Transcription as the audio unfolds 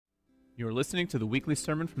You are listening to the weekly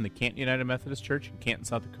sermon from the Canton United Methodist Church in Canton,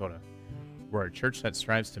 South Dakota. We're a church that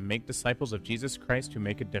strives to make disciples of Jesus Christ who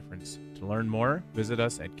make a difference. To learn more, visit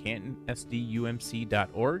us at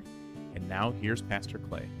cantonsdumc.org. And now, here's Pastor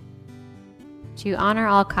Clay. To honor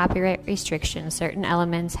all copyright restrictions, certain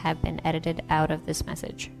elements have been edited out of this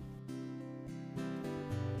message.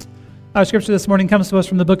 Our scripture this morning comes to us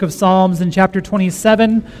from the book of Psalms in chapter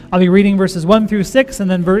 27. I'll be reading verses 1 through 6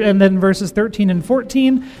 and then verses 13 and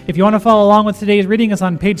 14. If you want to follow along with today's reading, it's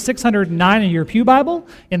on page 609 in your Pew Bible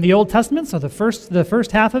in the Old Testament, so the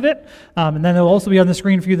first half of it. And then it'll also be on the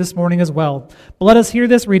screen for you this morning as well. But let us hear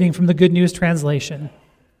this reading from the Good News Translation.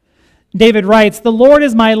 David writes, "The Lord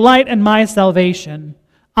is my light and my salvation.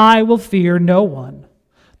 I will fear no one.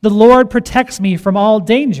 The Lord protects me from all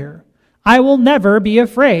danger. I will never be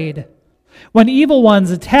afraid. When evil ones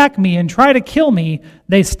attack me and try to kill me,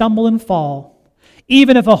 they stumble and fall.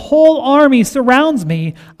 Even if a whole army surrounds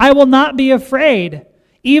me, I will not be afraid.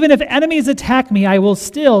 Even if enemies attack me, I will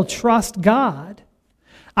still trust God.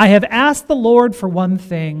 I have asked the Lord for one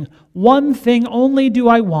thing only do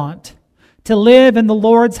I want, to live in the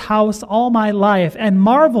Lord's house all my life and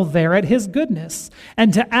marvel there at His goodness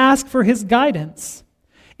and to ask for His guidance.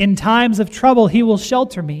 In times of trouble, He will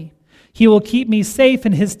shelter me. He will keep me safe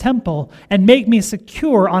in His temple and make me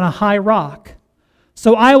secure on a high rock.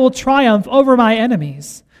 So I will triumph over my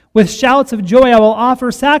enemies. With shouts of joy I will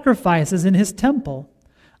offer sacrifices in His temple.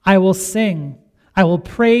 I will sing. I will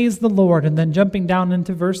praise the Lord." And then jumping down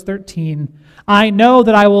into verse 13, "I know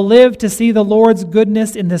that I will live to see the Lord's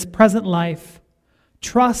goodness in this present life.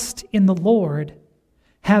 Trust in the Lord.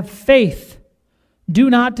 Have faith. Do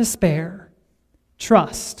not despair.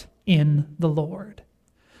 Trust in the Lord."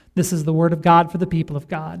 This is the word of God for the people of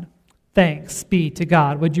God. Thanks be to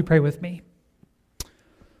God. Would you pray with me?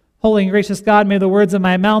 Holy and gracious God, may the words of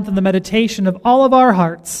my mouth and the meditation of all of our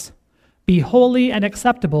hearts be holy and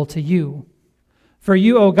acceptable to you. For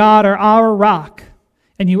you, O God, are our rock,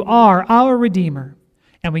 and you are our Redeemer.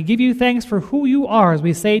 And we give you thanks for who you are as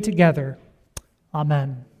we say together,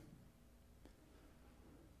 Amen.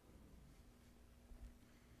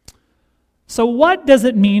 So what does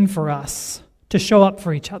it mean for us to show up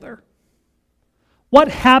for each other? What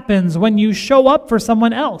happens when you show up for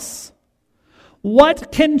someone else? What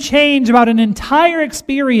can change about an entire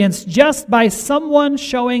experience just by someone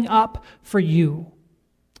showing up for you?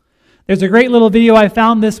 There's a great little video I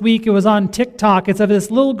found this week. It was on TikTok. It's of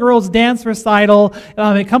this little girl's dance recital.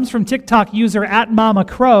 It comes from TikTok user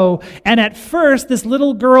 @MamaCrow. And at first, this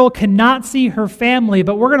little girl cannot see her family,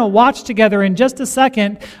 but we're going to watch together in just a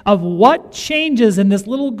second of what changes in this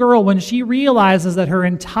little girl when she realizes that her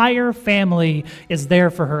entire family is there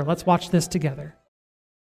for her. Let's watch this together.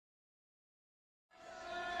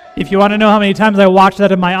 If you want to know how many times I watched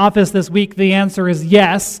that in my office this week, the answer is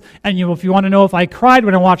yes. And if you want to know if I cried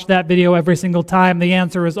when I watched that video every single time, the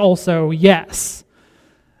answer is also yes.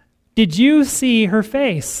 Did you see her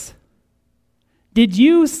face? Did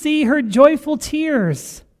you see her joyful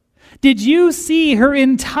tears? Did you see her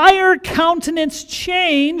entire countenance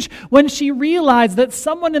change when she realized that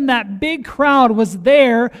someone in that big crowd was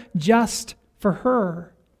there just for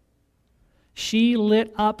her? She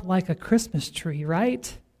lit up like a Christmas tree,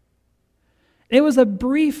 right? It was a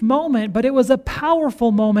brief moment, but it was a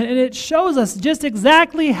powerful moment, and it shows us just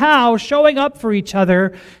exactly how showing up for each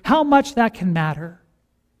other, how much that can matter.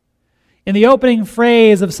 In the opening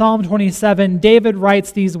phrase of Psalm 27, David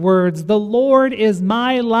writes these words, "The Lord is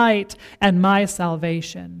my light and my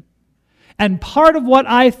salvation." And part of what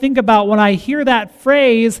I think about when I hear that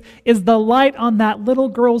phrase is the light on that little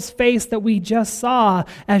girl's face that we just saw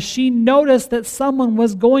as she noticed that someone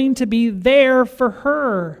was going to be there for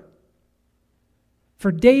her.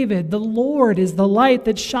 For David, the Lord is the light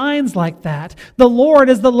that shines like that. The Lord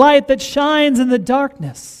is the light that shines in the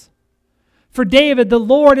darkness. For David, the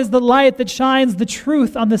Lord is the light that shines the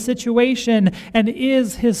truth on the situation and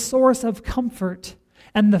is his source of comfort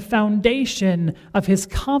and the foundation of his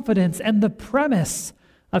confidence and the premise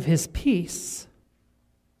of his peace.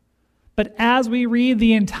 But as we read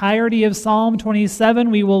the entirety of Psalm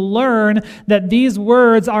 27, we will learn that these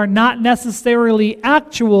words are not necessarily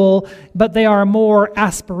actual, but they are more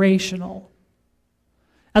aspirational.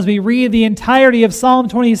 As we read the entirety of Psalm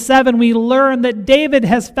 27, we learn that David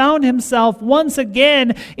has found himself once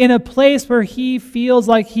again in a place where he feels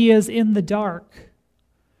like he is in the dark,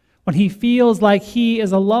 when he feels like he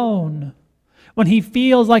is alone, when he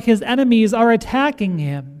feels like his enemies are attacking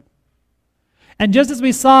him. And just as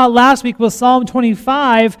we saw last week with Psalm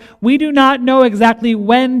 25, we do not know exactly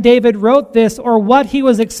when David wrote this or what he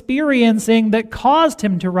was experiencing that caused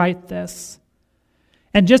him to write this.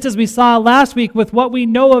 And just as we saw last week with what we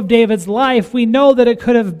know of David's life, we know that it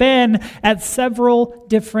could have been at several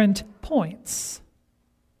different points.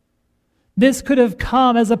 This could have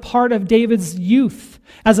come as a part of David's youth,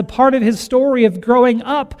 as a part of his story of growing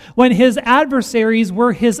up when his adversaries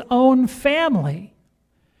were his own family.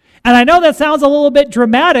 And I know that sounds a little bit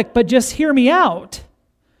dramatic, but just hear me out.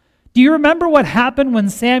 Do you remember what happened when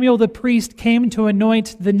Samuel the priest came to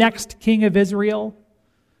anoint the next king of Israel?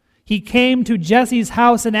 He came to Jesse's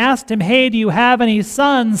house and asked him, "Hey, do you have any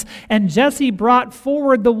sons?" And Jesse brought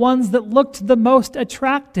forward the ones that looked the most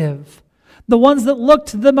attractive, the ones that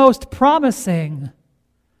looked the most promising.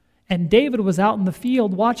 And David was out in the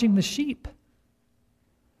field watching the sheep.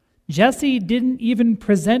 Jesse didn't even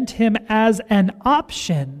present him as an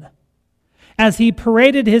option as he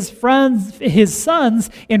paraded his sons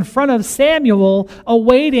in front of Samuel,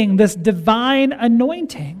 awaiting this divine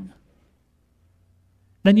anointing.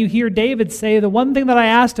 Then you hear David say, "The one thing that I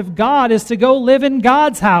asked of God is to go live in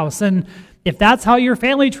God's house. And if that's how your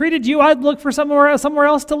family treated you, I'd look for somewhere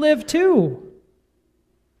else to live too."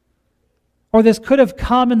 Or this could have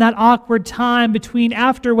come in that awkward time between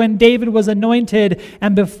after when David was anointed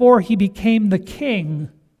and before he became the king.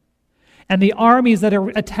 And the armies that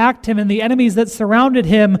attacked him and the enemies that surrounded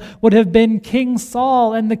him would have been King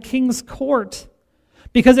Saul and the king's court.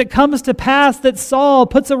 Because it comes to pass that Saul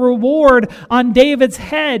puts a reward on David's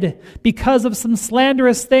head because of some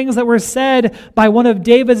slanderous things that were said by one of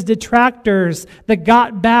David's detractors that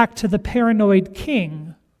got back to the paranoid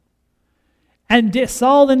king. And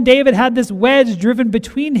Saul and David had this wedge driven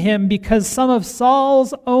between him because some of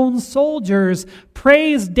Saul's own soldiers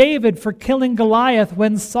praised David for killing Goliath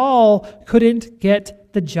when Saul couldn't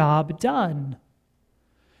get the job done.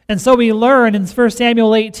 And so we learn in 1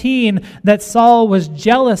 Samuel 18 that Saul was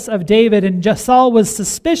jealous of David and Saul was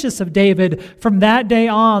suspicious of David from that day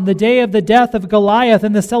on, the day of the death of Goliath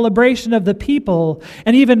and the celebration of the people.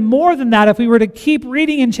 And even more than that, if we were to keep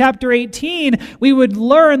reading in chapter 18, we would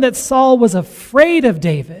learn that Saul was afraid of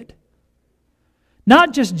David.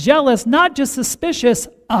 Not just jealous, not just suspicious,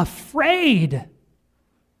 afraid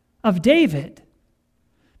of David.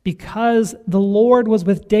 Because the Lord was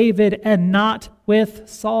with David and not with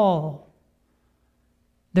Saul.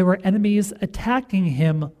 There were enemies attacking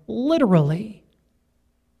him literally.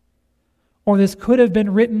 Or this could have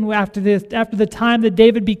been written after the time that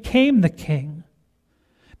David became the king.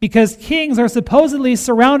 Because kings are supposedly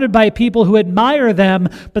surrounded by people who admire them,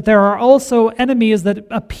 but there are also enemies that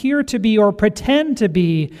appear to be or pretend to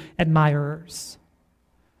be admirers.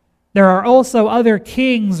 There are also other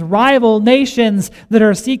kings, rival nations that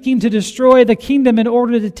are seeking to destroy the kingdom in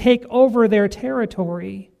order to take over their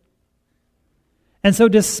territory. And so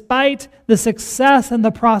despite the success and the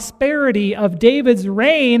prosperity of David's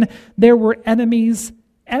reign, there were enemies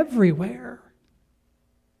everywhere.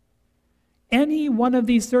 Any one of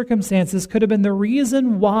these circumstances could have been the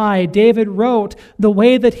reason why David wrote the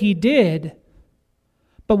way that he did.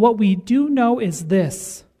 But what we do know is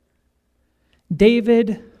this: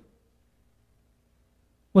 David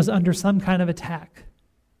was under some kind of attack,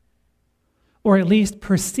 or at least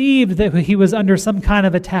perceived that he was under some kind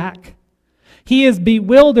of attack. He is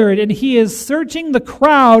bewildered and he is searching the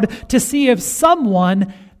crowd to see if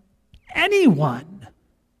anyone,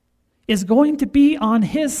 is going to be on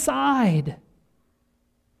his side.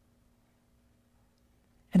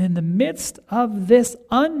 And in the midst of this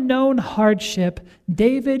unknown hardship,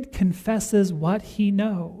 David confesses what he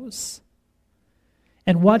knows.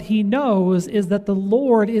 And what he knows is that the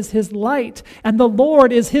Lord is his light and the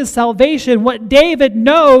Lord is his salvation. What David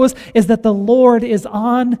knows is that the Lord is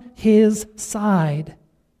on his side.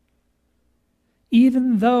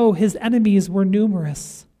 Even though his enemies were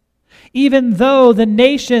numerous, even though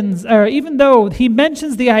even though he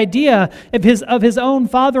mentions the idea of his own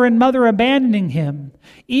father and mother abandoning him,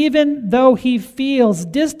 even though he feels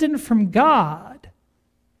distant from God,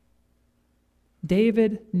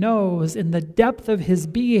 David knows in the depth of his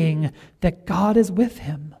being that God is with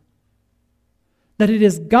him. That it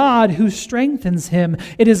is God who strengthens him.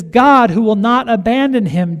 It is God who will not abandon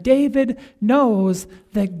him. David knows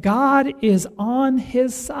that God is on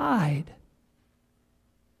his side.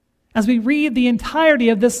 As we read the entirety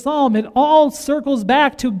of this psalm, it all circles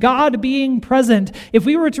back to God being present. If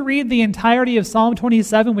we were to read the entirety of Psalm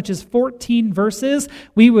 27, which is 14 verses,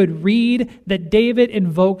 we would read that David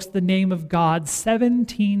invokes the name of God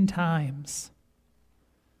 17 times.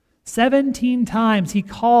 17 times he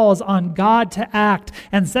calls on God to act,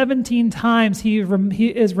 and 17 times he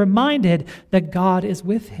is reminded that God is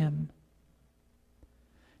with him.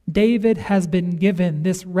 David has been given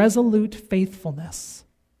this resolute faithfulness.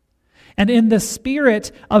 And in the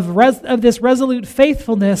spirit of this resolute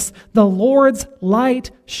faithfulness, the Lord's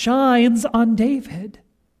light shines on David.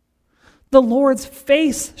 The Lord's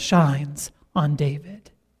face shines on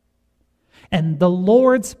David. And the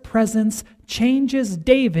Lord's presence changes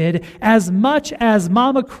David as much as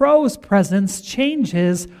Mama Crow's presence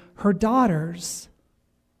changes her daughters.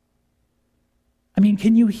 I mean,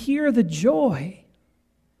 can you hear the joy?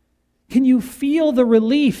 Can you feel the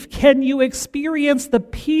relief? Can you experience the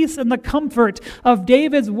peace and the comfort of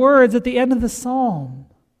David's words at the end of the psalm?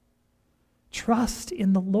 Trust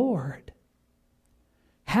in the Lord.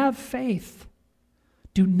 Have faith.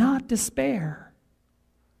 Do not despair.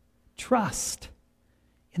 Trust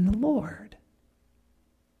in the Lord.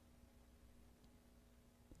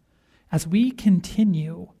 As we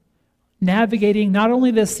continue navigating not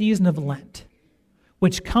only this season of Lent,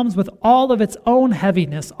 which comes with all of its own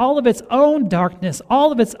heaviness, all of its own darkness,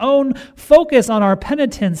 all of its own focus on our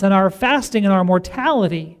penitence and our fasting and our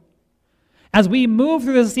mortality. As we move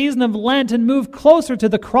through the season of Lent and move closer to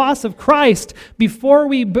the cross of Christ before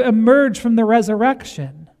we emerge from the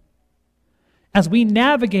resurrection, as we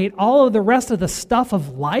navigate all of the rest of the stuff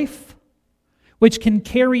of life, which can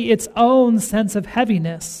carry its own sense of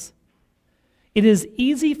heaviness, it is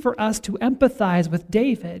easy for us to empathize with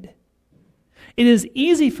David. It is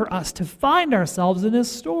easy for us to find ourselves in his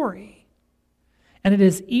story. And it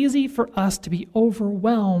is easy for us to be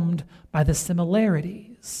overwhelmed by the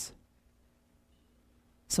similarities.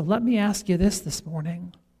 So let me ask you this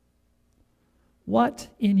morning. What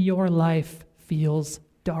in your life feels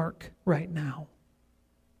dark right now?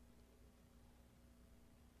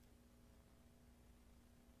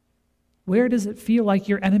 Where does it feel like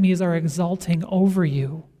your enemies are exulting over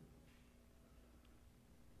you?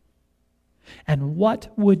 And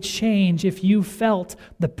what would change if you felt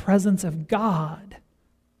the presence of God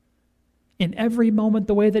in every moment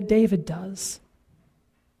the way that David does?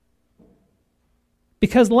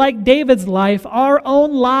 Because like David's life, our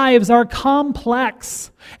own lives are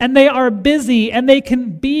complex, and they are busy, and they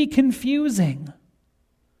can be confusing.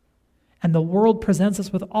 And the world presents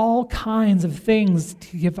us with all kinds of things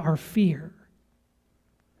to give our fear.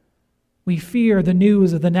 We fear the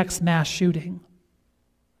news of the next mass shooting.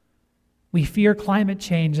 We fear climate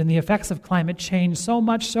change and the effects of climate change, so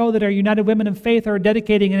much so that our United Women of Faith are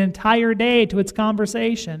dedicating an entire day to its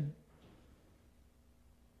conversation.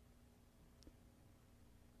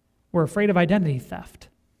 We're afraid of identity theft.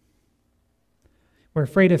 We're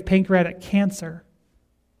afraid of pancreatic cancer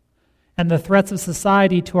and the threats of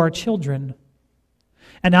society to our children.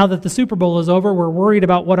 And now that the Super Bowl is over, we're worried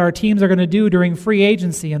about what our teams are going to do during free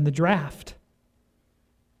agency and the draft.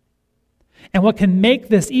 And what can make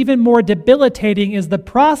this even more debilitating is the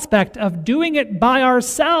prospect of doing it by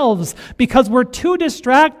ourselves because we're too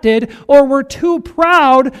distracted or we're too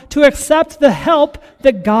proud to accept the help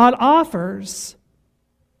that God offers.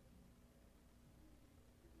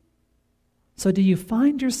 So do you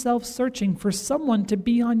find yourself searching for someone to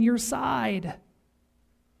be on your side?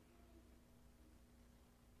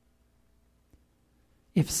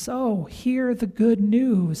 If so, hear the good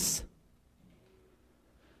news.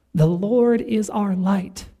 The Lord is our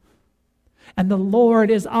light, and the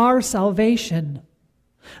Lord is our salvation.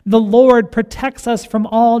 The Lord protects us from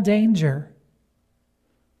all danger.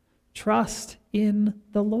 Trust in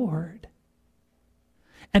the Lord.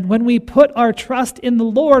 And when we put our trust in the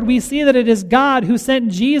Lord, we see that it is God who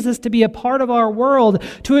sent Jesus to be a part of our world,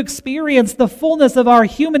 to experience the fullness of our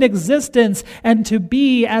human existence, and to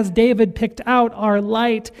be, as David picked out, our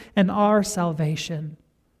light and our salvation.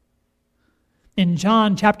 In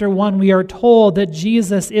John chapter 1, we are told that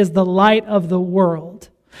Jesus is the light of the world,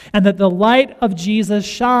 and that the light of Jesus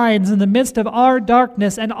shines in the midst of our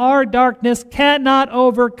darkness, and our darkness cannot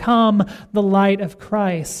overcome the light of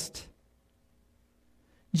Christ.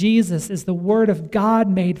 Jesus is the Word of God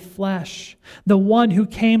made flesh, the one who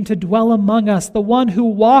came to dwell among us, the one who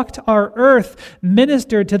walked our earth,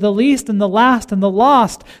 ministered to the least and the last and the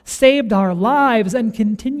lost, saved our lives, and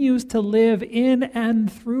continues to live in and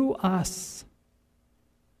through us.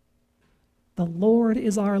 The Lord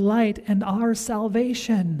is our light and our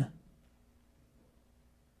salvation.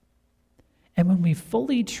 And when we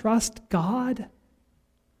fully trust God,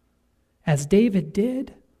 as David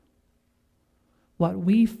did, what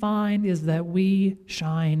we find is that we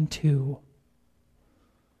shine too.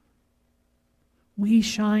 We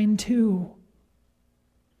shine too.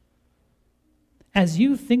 As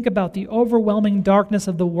you think about the overwhelming darkness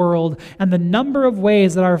of the world and the number of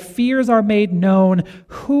ways that our fears are made known,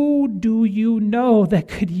 who do you know that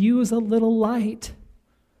could use a little light?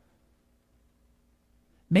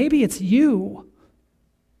 Maybe it's you.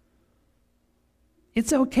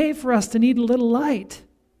 It's okay for us to need a little light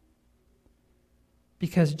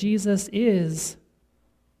because Jesus is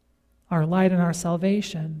our light and our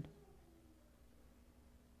salvation.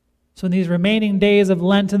 So in these remaining days of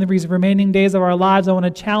Lent and these remaining days of our lives, I want to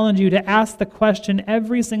challenge you to ask the question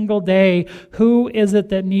every single day, who is it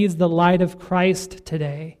that needs the light of Christ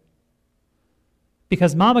today?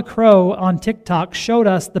 Because Mama Crow on TikTok showed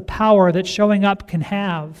us the power that showing up can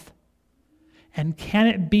have. And can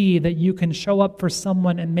it be that you can show up for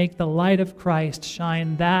someone and make the light of Christ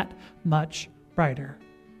shine that much brighter?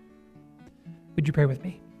 Would you pray with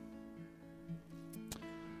me?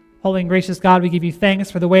 Holy and gracious God, we give you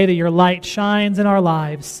thanks for the way that your light shines in our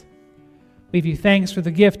lives. We give you thanks for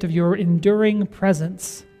the gift of your enduring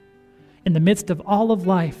presence in the midst of all of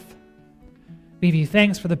life. We give you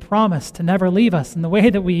thanks for the promise to never leave us and the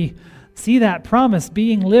way that we see that promise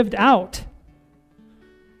being lived out.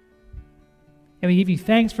 And we give you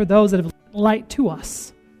thanks for those that have lit light to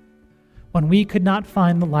us when we could not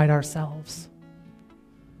find the light ourselves.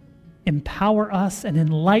 Empower us and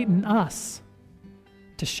enlighten us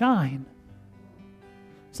to shine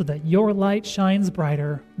so that your light shines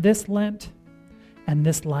brighter this Lent and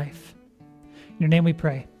this life. In your name we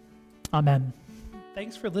pray. Amen.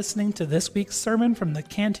 Thanks for listening to this week's sermon from the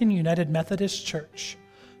Canton United Methodist Church.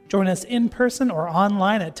 Join us in person or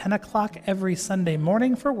online at 10 o'clock every Sunday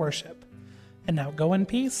morning for worship. And now go in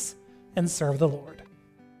peace and serve the Lord.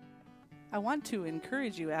 I want to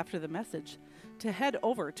encourage you after the message to head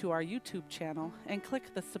over to our YouTube channel and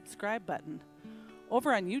click the subscribe button.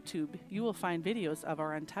 Over on YouTube, you will find videos of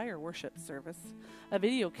our entire worship service, a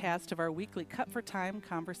video cast of our weekly Cut for Time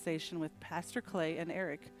conversation with Pastor Clay and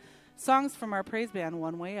Eric, songs from our praise band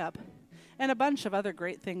One Way Up, and a bunch of other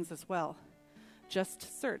great things as well.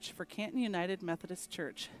 Just search for Canton United Methodist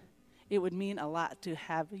Church. It would mean a lot to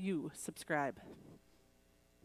have you subscribe.